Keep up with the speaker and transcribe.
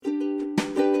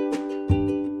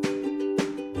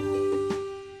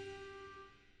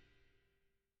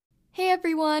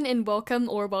everyone, and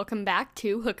welcome back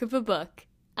to Hook of a Book.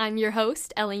 I'm your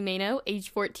host, Ellie Mano, age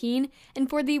 14, and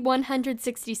for the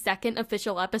 162nd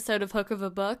official episode of Hook of a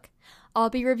Book, I'll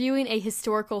be reviewing a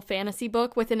historical fantasy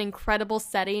book with an incredible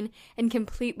setting and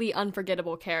completely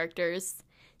unforgettable characters,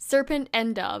 Serpent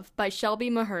Dove by Shelby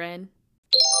Mahurin.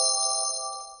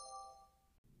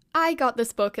 I got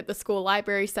this book at the school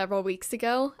library several weeks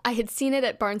ago. I had seen it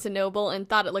at Barnes & Noble and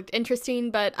thought it looked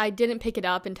interesting, but I didn't pick it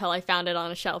up until I found it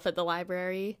on a shelf at the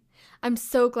library. I'm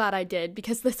so glad I did,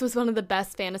 because this was one of the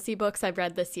best fantasy books I've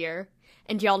read this year.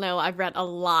 And y'all know I've read a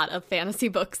lot of fantasy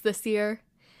books this year.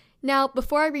 Now,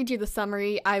 before I read you the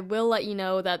summary, I will let you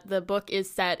know that the book is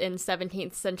set in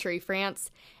 17th century France,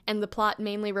 and the plot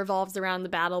mainly revolves around the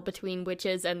battle between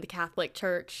witches and the Catholic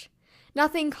Church.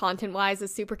 Nothing content-wise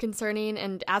is super concerning,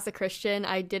 and as a Christian,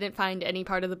 I didn't find any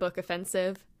part of the book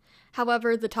offensive.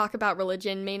 However, the talk about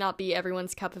religion may not be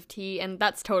everyone's cup of tea, and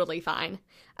that's totally fine.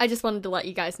 I just wanted to let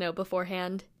you guys know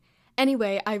beforehand.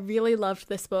 Anyway, I really loved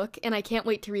this book, and I can't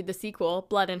wait to read the sequel,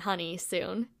 Blood and Honey,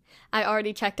 soon. I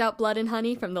already checked out Blood and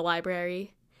Honey from the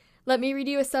library. Let me read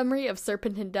you a summary of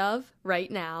Serpent and Dove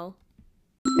right now.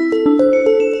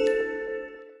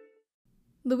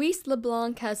 Louise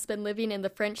Leblanc has been living in the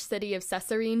French city of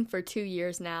Césarine for 2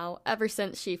 years now, ever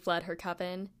since she fled her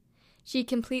coven. She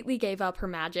completely gave up her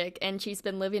magic, and she's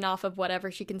been living off of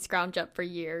whatever she can scrounge up for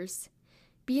years.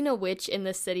 Being a witch in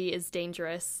this city is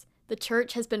dangerous. The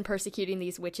church has been persecuting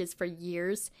these witches for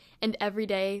years, and every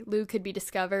day Lou could be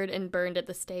discovered and burned at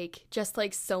the stake, just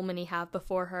like so many have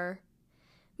before her.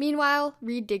 Meanwhile,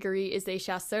 Reed Diggory is a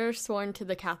chasseur sworn to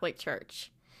the Catholic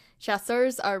Church.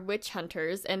 Chasseurs are witch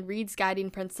hunters, and Reed's guiding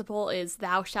principle is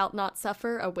 "Thou shalt not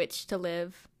suffer a witch to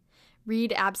live."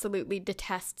 Reed absolutely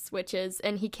detests witches,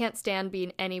 and he can't stand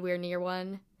being anywhere near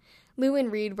one. Lou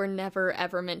and Reed were never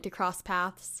ever meant to cross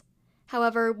paths.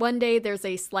 However, one day there's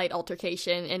a slight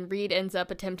altercation, and Reed ends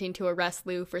up attempting to arrest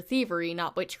Lou for thievery,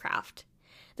 not witchcraft.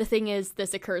 The thing is,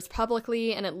 this occurs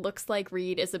publicly, and it looks like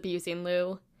Reed is abusing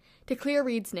Lou. To clear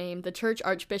Reed's name, the church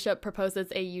archbishop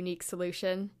proposes a unique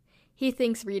solution. He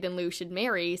thinks Reed and Lou should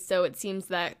marry, so it seems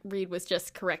that Reed was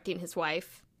just correcting his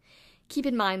wife. Keep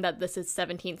in mind that this is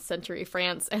 17th century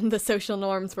France, and the social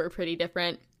norms were pretty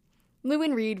different. Lou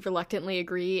and Reed reluctantly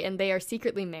agree, and they are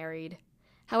secretly married.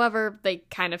 However, they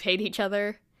kind of hate each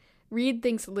other. Reed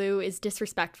thinks Lou is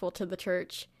disrespectful to the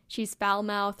church. She's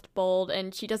foul-mouthed, bold,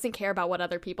 and she doesn't care about what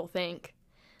other people think.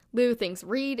 Lou thinks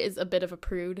Reed is a bit of a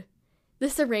prude.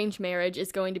 This arranged marriage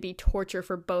is going to be torture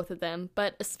for both of them,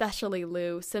 but especially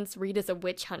Lou, since Reed is a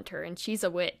witch hunter and she's a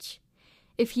witch.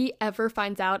 If he ever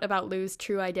finds out about Lou's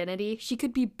true identity, she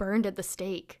could be burned at the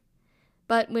stake.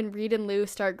 But when Reed and Lou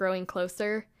start growing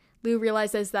closer, Lou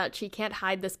realizes that she can't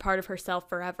hide this part of herself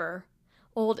forever.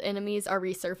 Old enemies are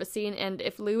resurfacing, and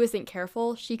if Lou isn't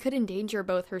careful, she could endanger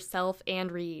both herself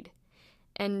and Reed.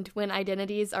 And when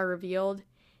identities are revealed,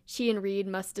 she and Reed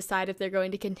must decide if they're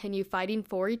going to continue fighting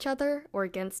for each other or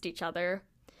against each other.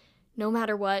 No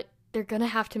matter what, they're gonna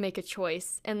have to make a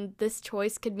choice, and this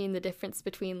choice could mean the difference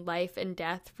between life and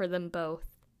death for them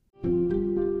both.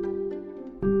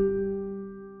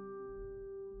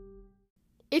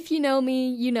 If you know me,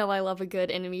 you know I love a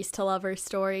good enemies to lovers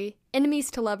story.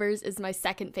 Enemies to lovers is my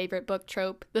second favorite book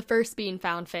trope, the first being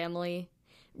found family.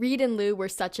 Reed and Lou were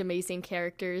such amazing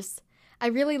characters. I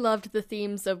really loved the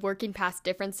themes of working past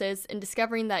differences and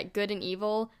discovering that good and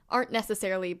evil aren't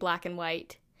necessarily black and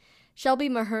white. Shelby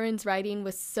Mahurin's writing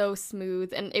was so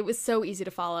smooth, and it was so easy to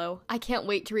follow. I can't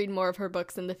wait to read more of her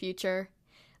books in the future.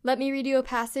 Let me read you a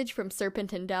passage from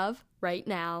Serpent and Dove right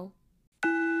now.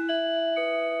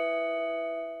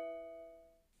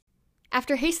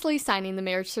 After hastily signing the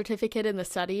marriage certificate in the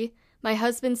study, my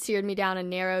husband steered me down a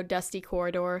narrow, dusty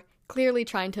corridor, clearly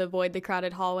trying to avoid the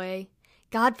crowded hallway.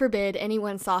 God forbid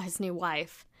anyone saw his new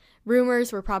wife.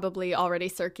 Rumors were probably already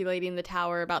circulating the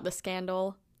tower about the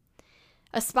scandal.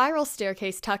 A spiral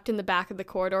staircase tucked in the back of the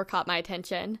corridor caught my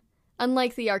attention.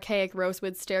 Unlike the archaic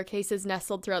rosewood staircases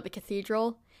nestled throughout the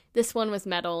cathedral, this one was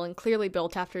metal and clearly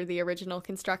built after the original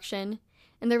construction,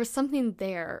 and there was something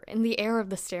there in the air of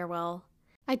the stairwell.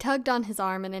 I tugged on his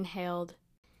arm and inhaled.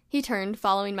 He turned,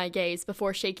 following my gaze,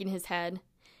 before shaking his head.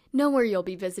 "Know where you'll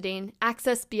be visiting.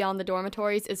 Access beyond the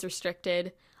dormitories is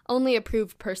restricted. Only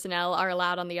approved personnel are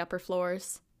allowed on the upper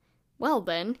floors." "Well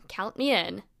then, count me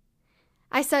in."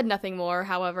 I said nothing more,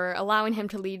 however, allowing him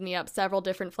to lead me up several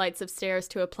different flights of stairs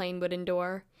to a plain wooden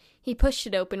door. He pushed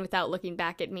it open without looking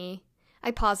back at me.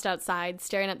 I paused outside,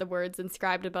 staring at the words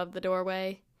inscribed above the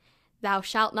doorway. "Thou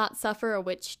shalt not suffer a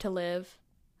witch to live."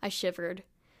 I shivered.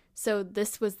 So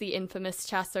this was the infamous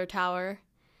Chasseur Tower.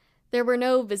 There were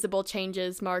no visible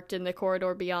changes marked in the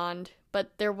corridor beyond,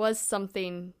 but there was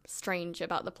something strange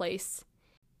about the place.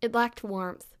 It lacked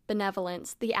warmth,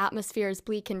 benevolence, the atmosphere as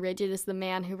bleak and rigid as the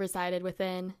man who resided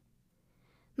within.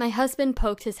 My husband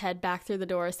poked his head back through the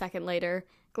door a second later,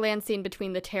 glancing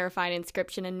between the terrifying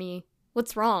inscription and me.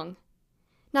 "What's wrong?"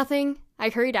 "Nothing." I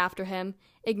hurried after him,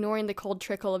 ignoring the cold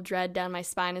trickle of dread down my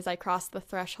spine as I crossed the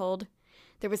threshold.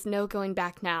 There was no going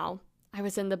back now. I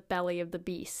was in the belly of the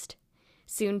beast.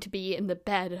 Soon to be in the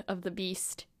bed of the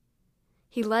beast.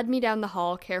 He led me down the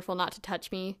hall, careful not to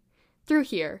touch me. "Through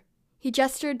here." He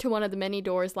gestured to one of the many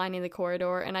doors lining the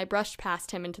corridor, and I brushed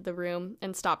past him into the room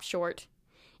and stopped short.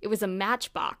 It was a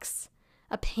matchbox.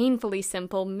 A painfully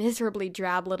simple, miserably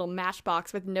drab little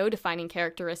matchbox with no defining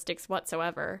characteristics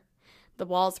whatsoever. The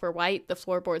walls were white, the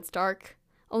floorboards dark.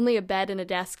 Only a bed and a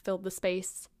desk filled the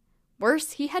space.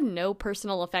 Worse, he had no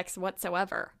personal effects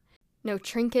whatsoever. No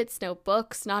trinkets, no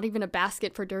books, not even a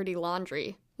basket for dirty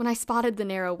laundry. When I spotted the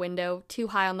narrow window, too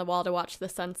high on the wall to watch the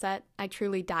sunset, I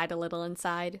truly died a little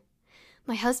inside.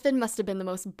 My husband must have been the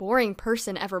most boring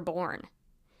person ever born.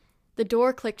 The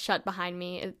door clicked shut behind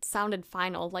me. It sounded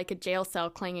final, like a jail cell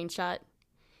clanging shut.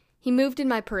 He moved in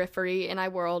my periphery, and I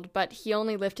whirled, but he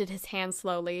only lifted his hand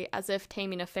slowly, as if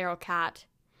taming a feral cat.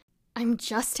 "I'm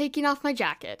just taking off my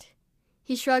jacket."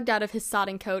 He shrugged out of his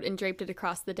sodden coat and draped it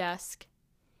across the desk.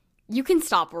 "You can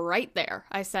stop right there,"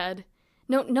 I said.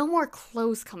 No more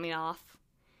clothes coming off."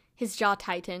 His jaw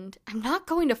tightened. "I'm not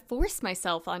going to force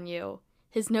myself on you."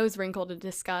 His nose wrinkled in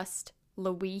disgust.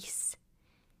 "Louise."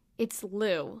 "It's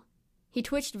Lou." He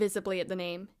twitched visibly at the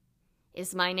name.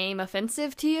 "Is my name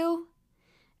offensive to you?"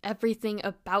 "Everything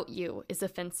about you is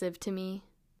offensive to me."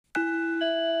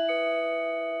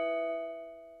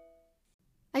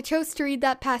 I chose to read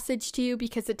that passage to you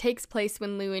because it takes place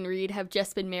when Lou and Reed have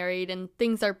just been married and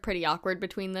things are pretty awkward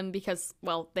between them because,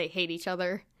 well, they hate each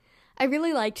other. I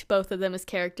really liked both of them as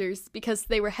characters because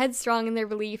they were headstrong in their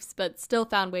beliefs but still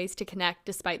found ways to connect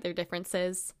despite their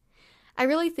differences. I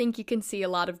really think you can see a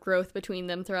lot of growth between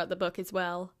them throughout the book as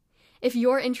well. If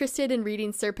you're interested in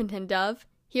reading Serpent and Dove,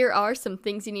 here are some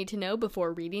things you need to know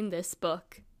before reading this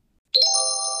book.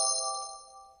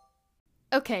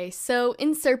 Okay, so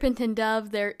in Serpent and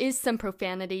Dove, there is some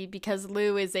profanity because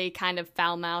Lou is a kind of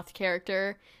foul-mouthed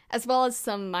character, as well as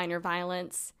some minor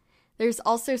violence. There's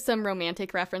also some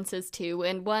romantic references too,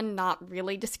 and one not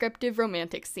really descriptive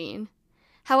romantic scene.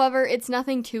 However, it's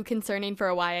nothing too concerning for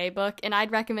a YA book, and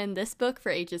I'd recommend this book for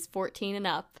ages 14 and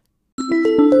up.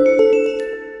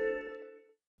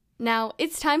 Now,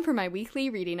 it's time for my weekly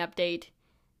reading update.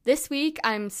 This week,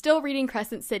 I'm still reading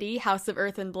Crescent City, House of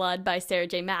Earth and Blood by Sarah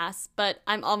J. Maas, but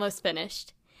I'm almost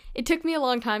finished. It took me a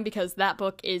long time because that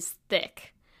book is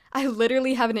thick. I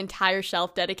literally have an entire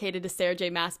shelf dedicated to Sarah J.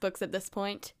 Maas books at this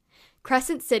point.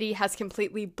 Crescent City has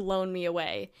completely blown me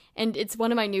away, and it's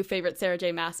one of my new favorite Sarah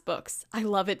J. Maas books. I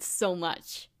love it so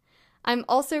much. I'm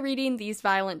also reading These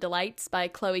Violent Delights by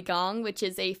Chloe Gong, which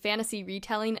is a fantasy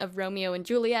retelling of Romeo and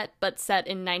Juliet, but set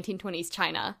in 1920s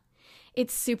China.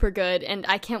 It's super good, and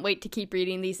I can't wait to keep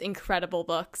reading these incredible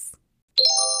books.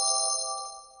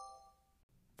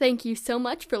 Thank you so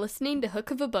much for listening to Hook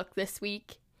of a Book this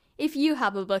week. If you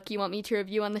have a book you want me to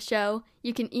review on the show,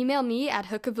 you can email me at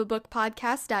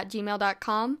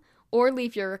hookofabookpodcast@gmail.com or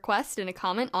leave your request in a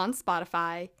comment on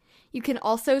Spotify. You can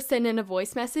also send in a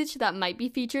voice message that might be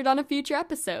featured on a future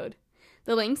episode.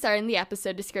 The links are in the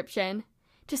episode description.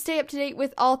 To stay up to date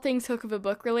with all things Hook of a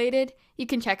Book related, you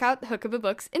can check out Hook of a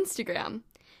Book's Instagram.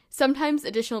 Sometimes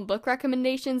additional book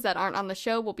recommendations that aren't on the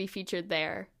show will be featured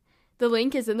there. The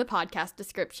link is in the podcast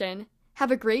description.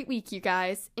 Have a great week, you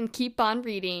guys, and keep on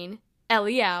reading.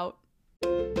 Ellie out.